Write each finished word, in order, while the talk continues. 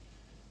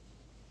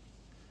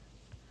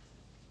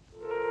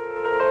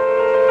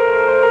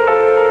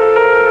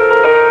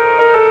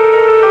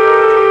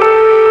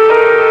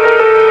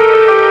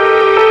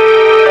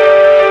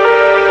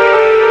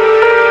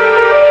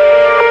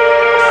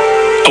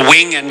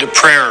into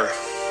prayer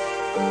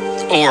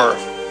or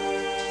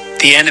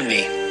the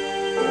enemy.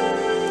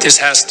 This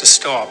has to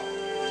stop.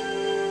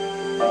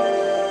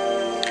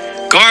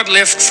 God,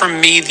 lift from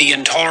me the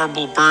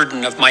intolerable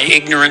burden of my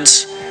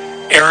ignorance,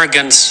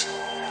 arrogance,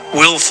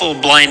 willful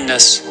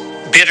blindness,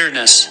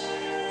 bitterness,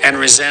 and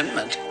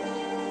resentment.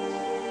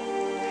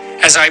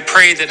 As I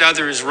pray that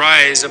others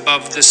rise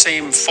above the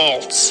same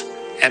faults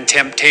and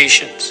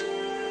temptations.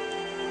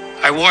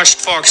 I watched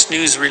Fox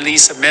News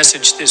release a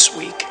message this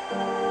week.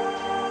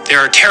 There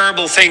are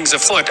terrible things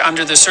afoot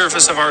under the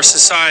surface of our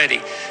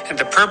society, and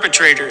the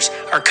perpetrators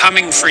are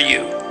coming for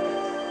you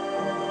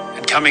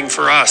and coming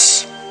for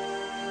us.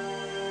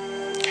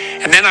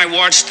 And then I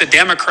watched the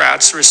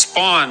Democrats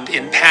respond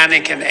in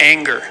panic and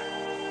anger,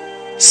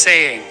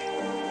 saying,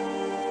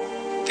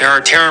 there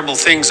are terrible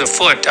things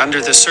afoot under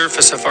the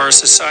surface of our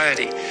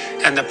society,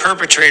 and the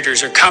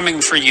perpetrators are coming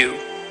for you,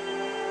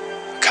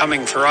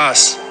 coming for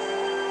us.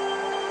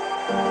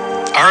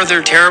 Are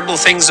there terrible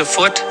things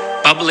afoot,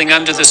 bubbling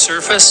under the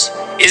surface?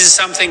 Is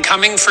something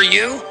coming for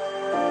you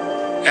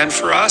and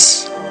for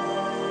us?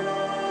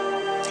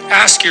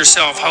 Ask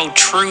yourself how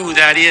true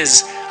that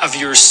is of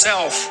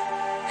yourself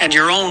and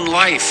your own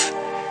life.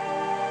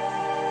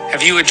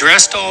 Have you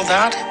addressed all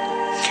that?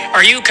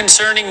 Are you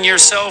concerning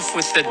yourself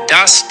with the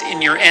dust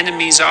in your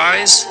enemy's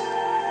eyes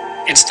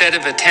instead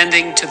of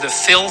attending to the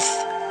filth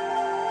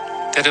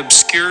that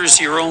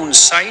obscures your own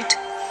sight?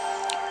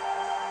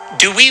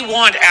 Do we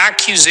want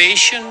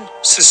accusation,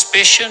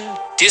 suspicion,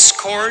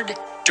 discord,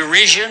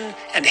 derision,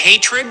 and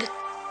hatred?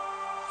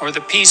 Or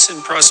the peace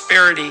and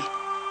prosperity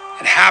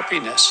and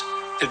happiness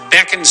that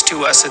beckons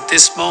to us at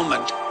this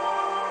moment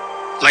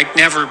like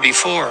never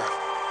before?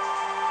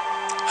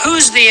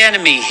 Who's the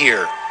enemy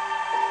here?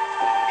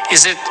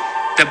 Is it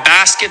the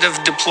basket of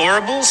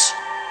deplorables?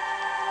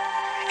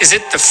 Is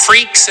it the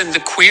freaks and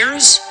the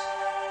queers?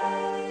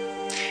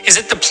 Is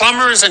it the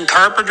plumbers and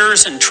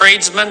carpenters and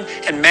tradesmen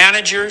and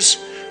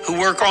managers who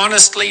work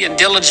honestly and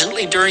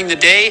diligently during the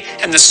day,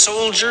 and the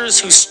soldiers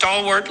who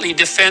stalwartly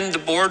defend the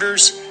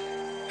borders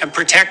and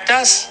protect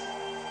us?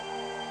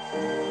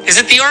 Is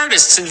it the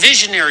artists and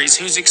visionaries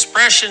whose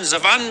expressions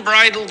of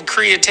unbridled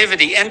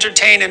creativity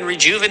entertain and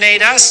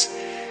rejuvenate us,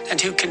 and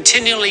who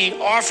continually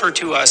offer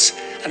to us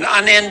an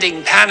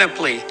unending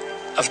panoply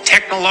of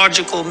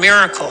technological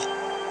miracle?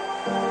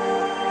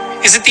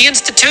 Is it the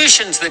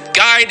institutions that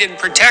guide and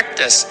protect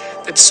us,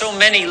 that so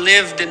many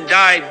lived and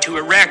died to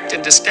erect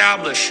and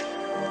establish,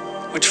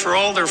 which for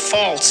all their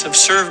faults have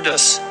served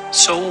us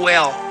so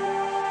well?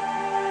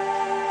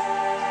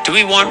 Do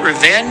we want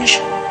revenge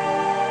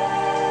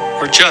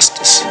or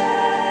justice?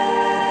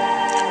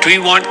 Do we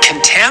want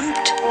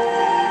contempt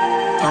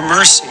or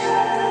mercy?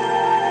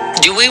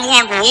 Do we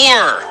want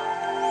war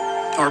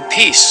or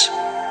peace?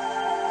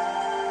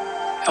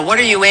 And what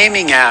are you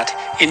aiming at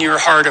in your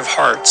heart of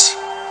hearts?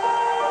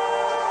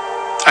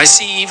 I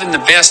see even the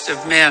best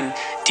of men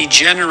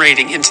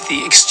degenerating into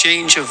the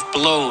exchange of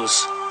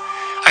blows.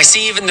 I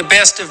see even the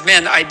best of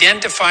men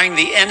identifying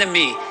the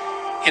enemy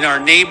in our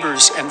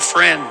neighbors and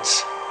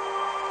friends.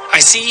 I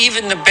see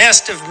even the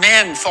best of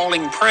men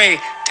falling prey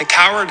to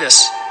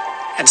cowardice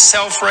and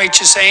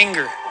self-righteous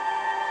anger.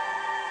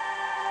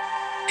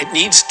 It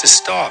needs to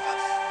stop.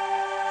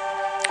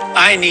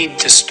 I need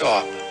to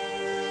stop.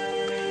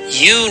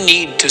 You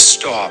need to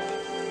stop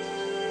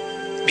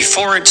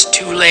before it's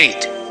too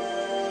late.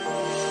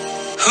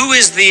 Who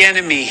is the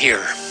enemy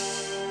here?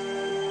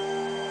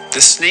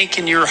 The snake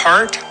in your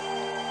heart?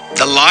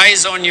 The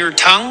lies on your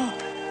tongue?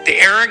 The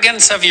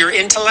arrogance of your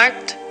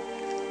intellect?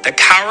 The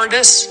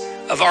cowardice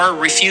of our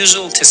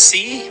refusal to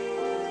see?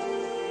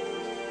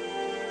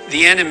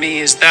 The enemy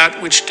is that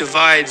which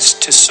divides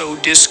to sow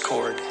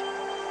discord.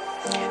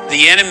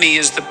 The enemy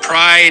is the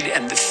pride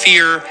and the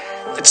fear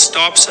that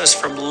stops us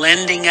from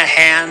lending a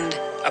hand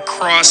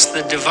across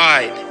the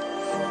divide.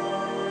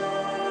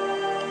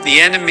 The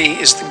enemy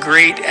is the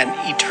great and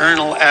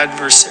eternal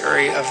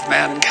adversary of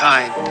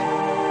mankind.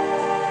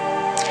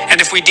 And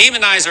if we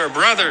demonize our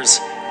brothers,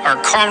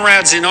 our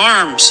comrades in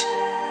arms,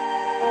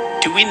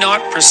 do we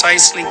not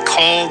precisely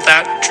call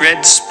that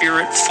dread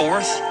spirit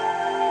forth?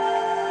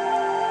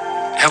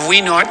 Have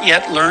we not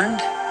yet learned?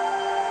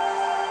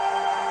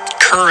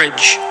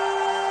 Courage,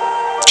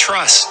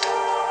 trust,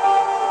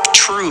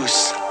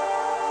 truth,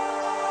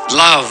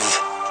 love,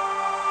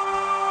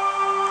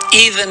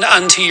 even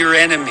unto your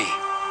enemy,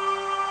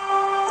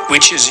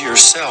 which is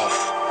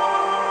yourself.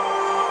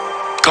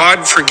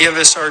 God, forgive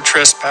us our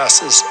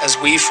trespasses as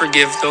we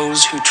forgive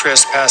those who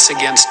trespass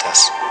against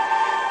us.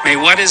 May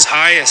what is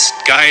highest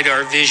guide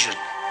our vision.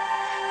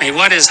 May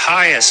what is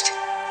highest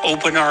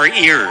open our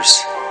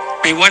ears.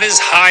 May what is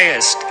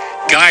highest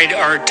guide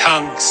our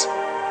tongues.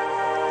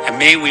 And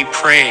may we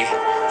pray,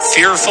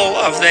 fearful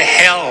of the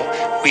hell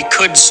we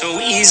could so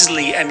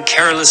easily and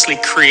carelessly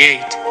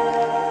create,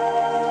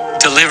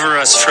 deliver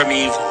us from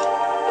evil.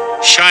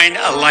 Shine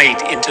a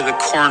light into the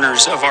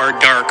corners of our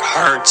dark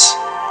hearts.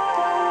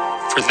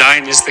 For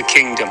thine is the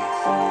kingdom,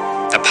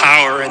 the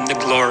power and the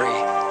glory,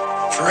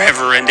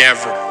 forever and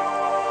ever.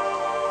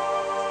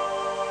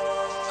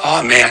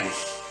 Amen.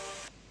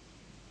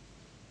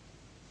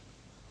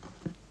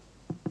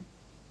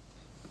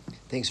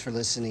 Thanks for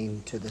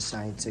listening to the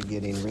Science of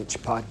Getting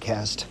Rich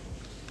podcast.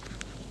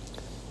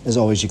 As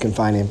always, you can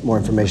find more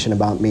information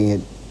about me at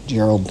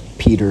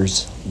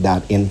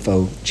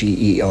geraldpeters.info,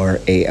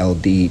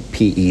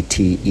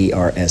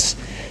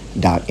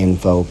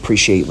 GeraldPeters.info.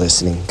 Appreciate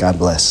listening. God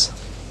bless.